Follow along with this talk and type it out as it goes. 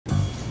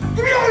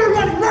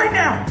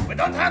We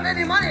don't have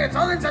any money. It's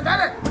all in the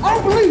debit.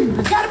 Oh, believe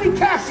there's gotta be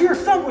cash here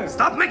somewhere.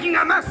 Stop making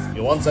a mess.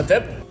 You want the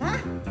tip? Huh?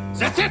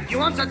 The tip? You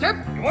want the tip?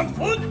 You want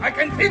food? I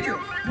can feed you.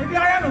 Maybe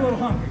I am a little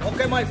hungry.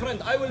 Okay, my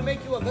friend, I will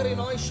make you a very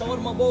nice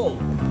shawarma bowl.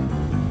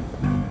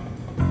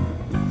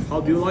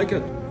 How do you like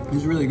it?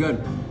 It's really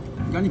good.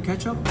 You got any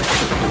ketchup?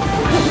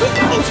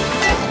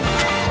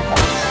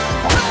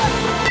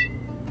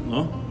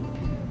 Hello?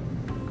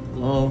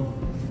 Hello?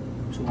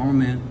 Shawarma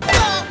man.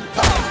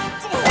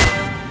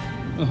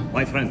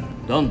 My friend,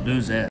 don't do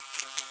that.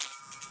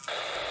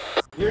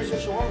 Here's your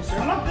shawarma, sir.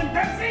 طلبت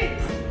البيبسي.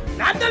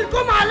 عند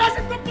الجمعة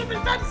لازم تطلب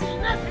البيبسي.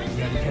 الناس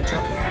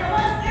ketchup?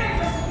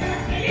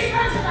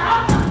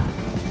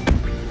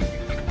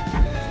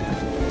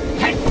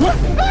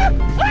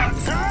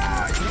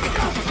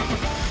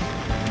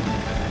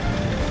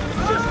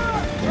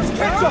 Just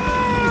ketchup.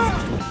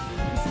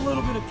 Just a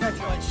little bit of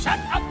ketchup. Shut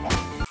up.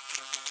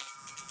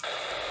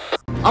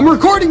 I'm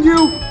recording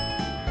you.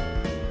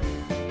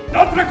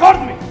 Don't record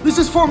me. This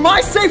is for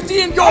my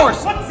safety and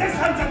yours. What's this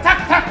on the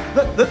tac-tac?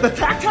 The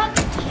tac-tac?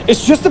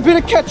 It's just a bit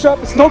of ketchup.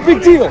 It's no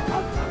big deal.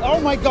 Oh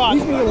my God.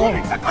 Leave me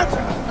alone.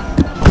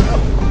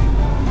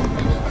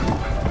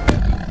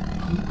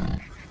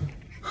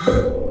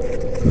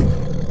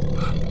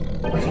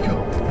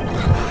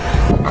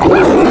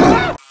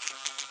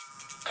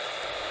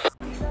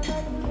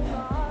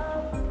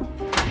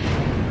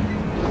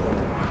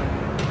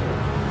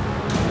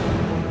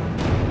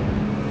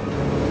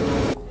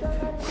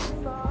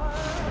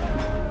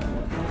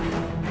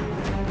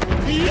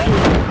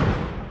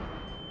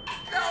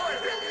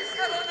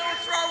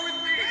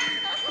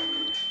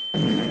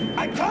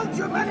 I told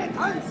you many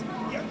times,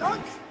 you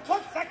don't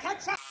put the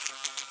ketchup.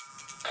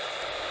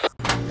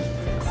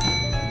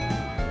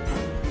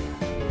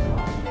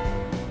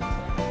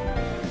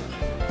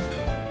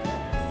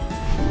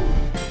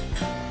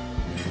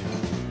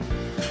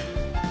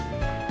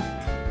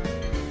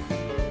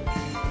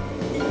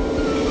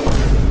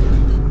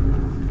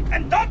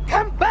 And don't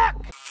come back.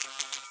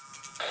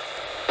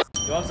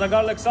 You have the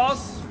garlic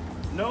sauce?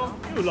 No?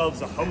 You love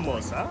the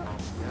hummus, huh?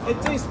 It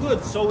tastes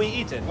good, so we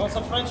eat it. Want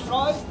some French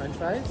fries? French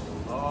fries?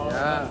 Oh.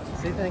 Yeah.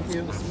 Say thank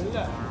you.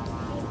 Bismillah.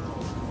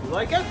 You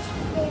like it?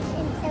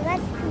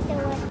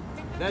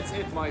 That's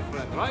it, my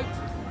friend, right?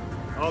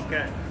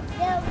 Okay.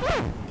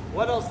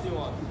 What else do you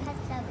want?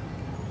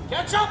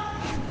 Ketchup?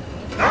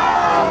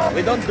 No!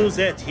 We don't do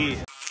that here.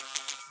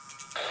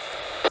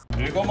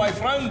 Here you go, my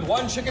friend.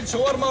 One chicken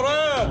shawarma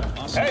wrap.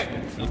 Awesome. Hey,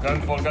 you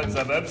can't forget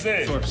the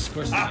Pepsi. Of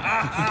course.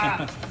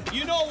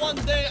 You know, one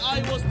day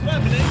I was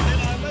traveling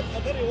and I met a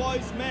very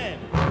wise man.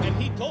 And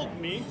he told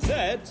me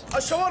that a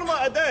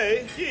shawarma a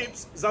day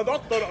keeps the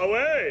doctor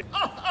away.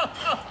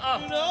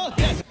 You know?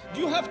 Yes.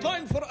 Do you have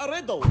time for a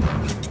riddle?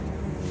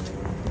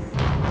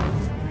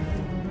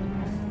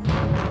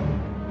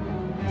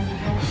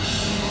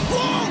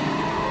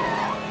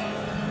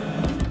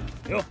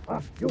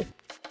 You.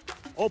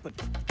 Open.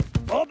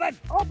 Open!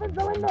 Open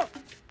the window.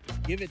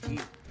 Give it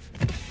here.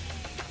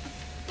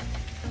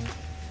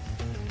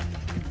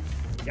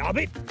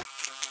 Yabit.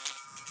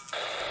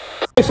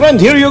 My friend,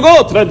 here you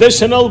go.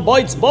 Traditional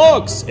bites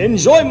box.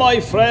 Enjoy, my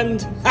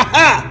friend.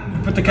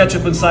 Haha! Put the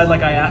ketchup inside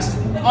like I asked.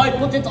 I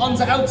put it on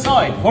the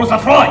outside for the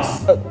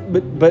fries.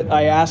 But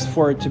I asked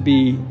for it to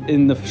be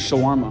in the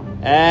shawarma.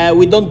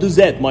 We don't do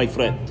that, my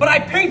friend. But I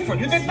paid for it.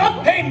 You did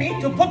not pay me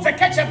to put the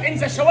ketchup in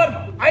the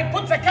shawarma. I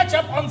put the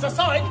ketchup on the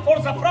side for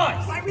the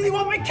fries. I really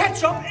want my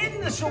ketchup in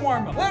the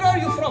shawarma. Where are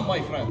you from,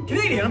 my friend?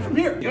 Canadian, I'm from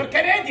here. You're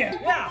Canadian.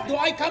 Yeah. Do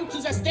I come to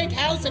the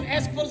steakhouse and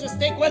ask for the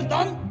steak well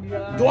done?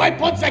 Do I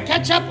put the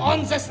ketchup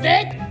on the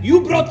steak?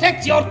 You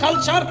protect your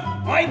culture.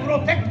 I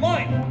protect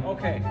mine.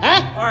 Okay.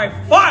 Huh? All right,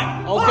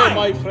 fine. Okay, fine.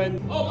 my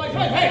friend. Oh, my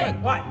friend, hey.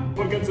 What?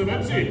 Forget the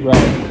Pepsi.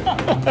 Right.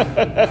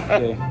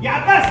 Okay. يا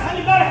عباس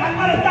خلي بالك على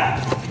المرض ده.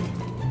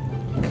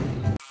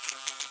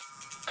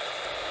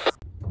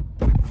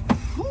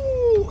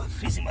 Ooh, I'm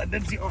freezing my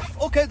Pepsi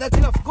off. Okay, that's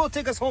enough. Go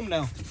take us home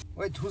now.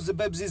 Wait, whose the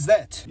Pepsi is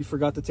that? You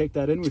forgot to take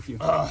that in with you.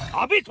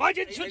 Abit, why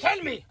didn't you tell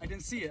me? I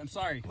didn't see it. I'm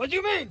sorry. What do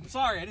you mean? I'm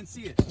sorry. I didn't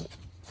see it.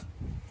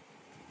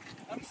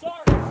 I'm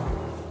sorry.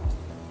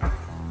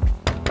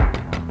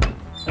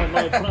 Hey,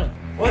 my friend.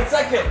 1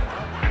 second.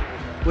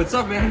 What's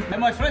up, man? Hey,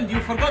 my friend, you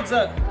forgot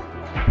that.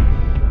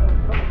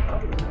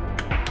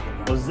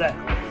 What's that?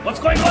 What's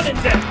going on in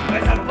there? You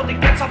guys are putting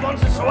ketchup on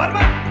the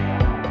shawarma?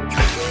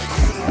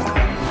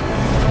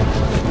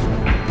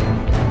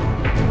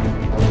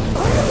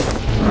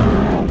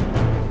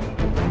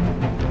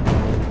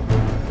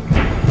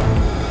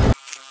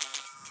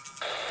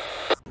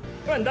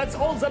 Friend, that's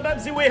all the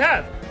Pepsi we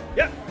have.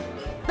 Yeah.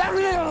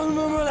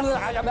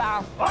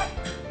 What?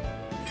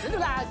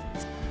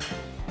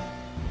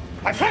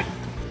 My friend!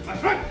 My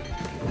friend!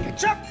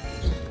 Ketchup!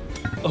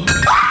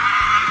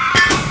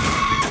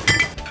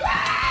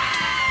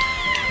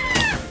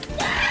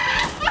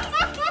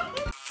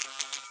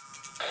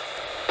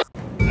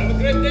 Have a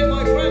great day,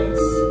 my friends.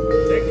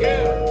 Take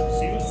care.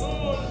 See you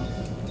soon.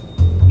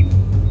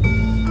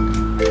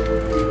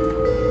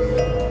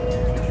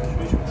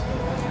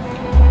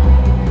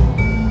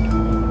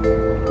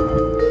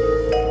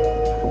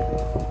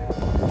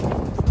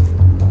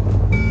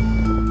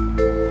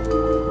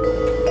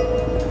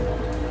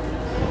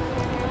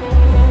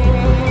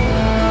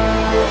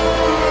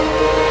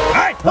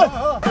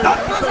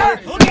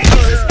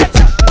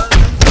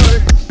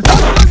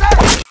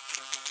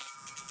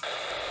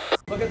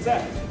 is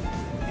that?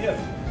 Here,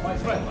 my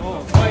friend.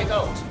 Try it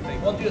out.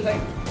 What do you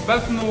think?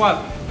 Best in the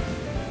West.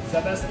 The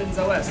best in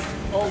the West.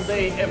 All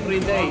day, every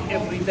day,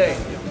 every day.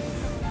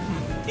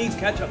 Eat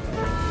ketchup.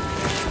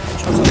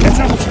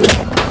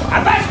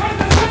 I'm back from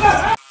the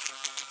river!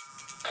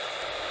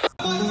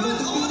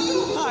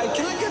 Hi,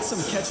 can I get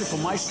some ketchup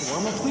on my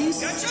shawarma, please?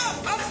 Ketchup?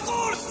 Of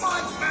course,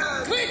 my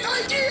friend. Great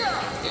idea.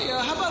 Hey,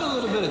 how about a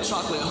little bit of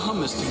chocolate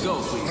hummus to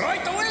go, please?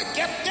 Right away,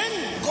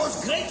 Captain.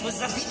 Goes great with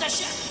the pita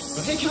chips.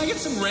 Hey, can I get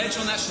some ranch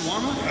on that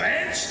shawarma?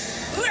 Ranch?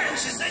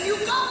 Ranch is the new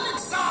garlic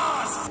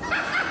sauce.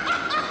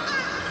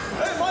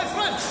 Hey, my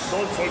friend.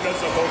 Don't forget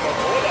the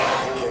Coca-Cola.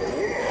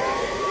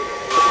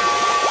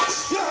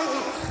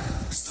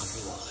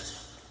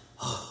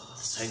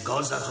 Thank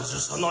God that was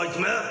just a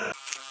nightmare.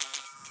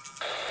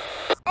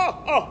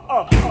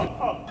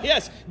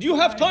 Yes, do you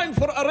have time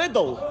for a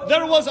riddle?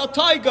 There was a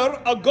tiger,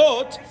 a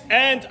goat,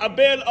 and a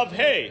bale of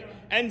hay.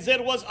 And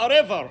there was a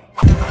river.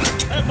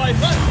 Hey, my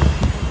friend.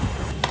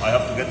 I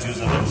have to get you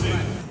the Lindsay.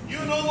 You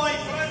know, my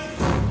friend,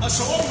 a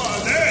shawarma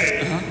a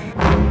day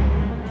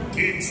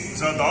Keeps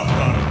the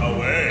doctor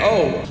away.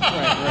 Oh,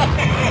 right.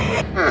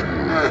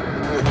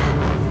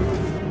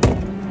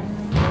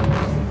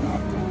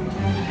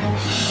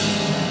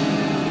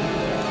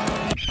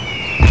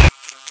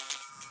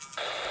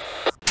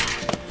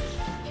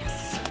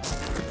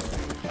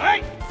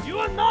 Hey, you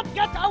will not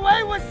get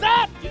away with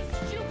that! You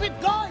stupid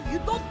guy! You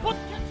don't put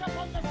ketchup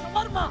on the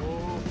shawarma!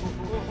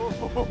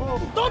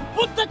 Don't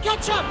put the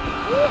ketchup!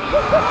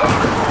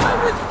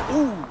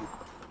 Ooh,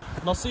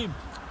 Nasib.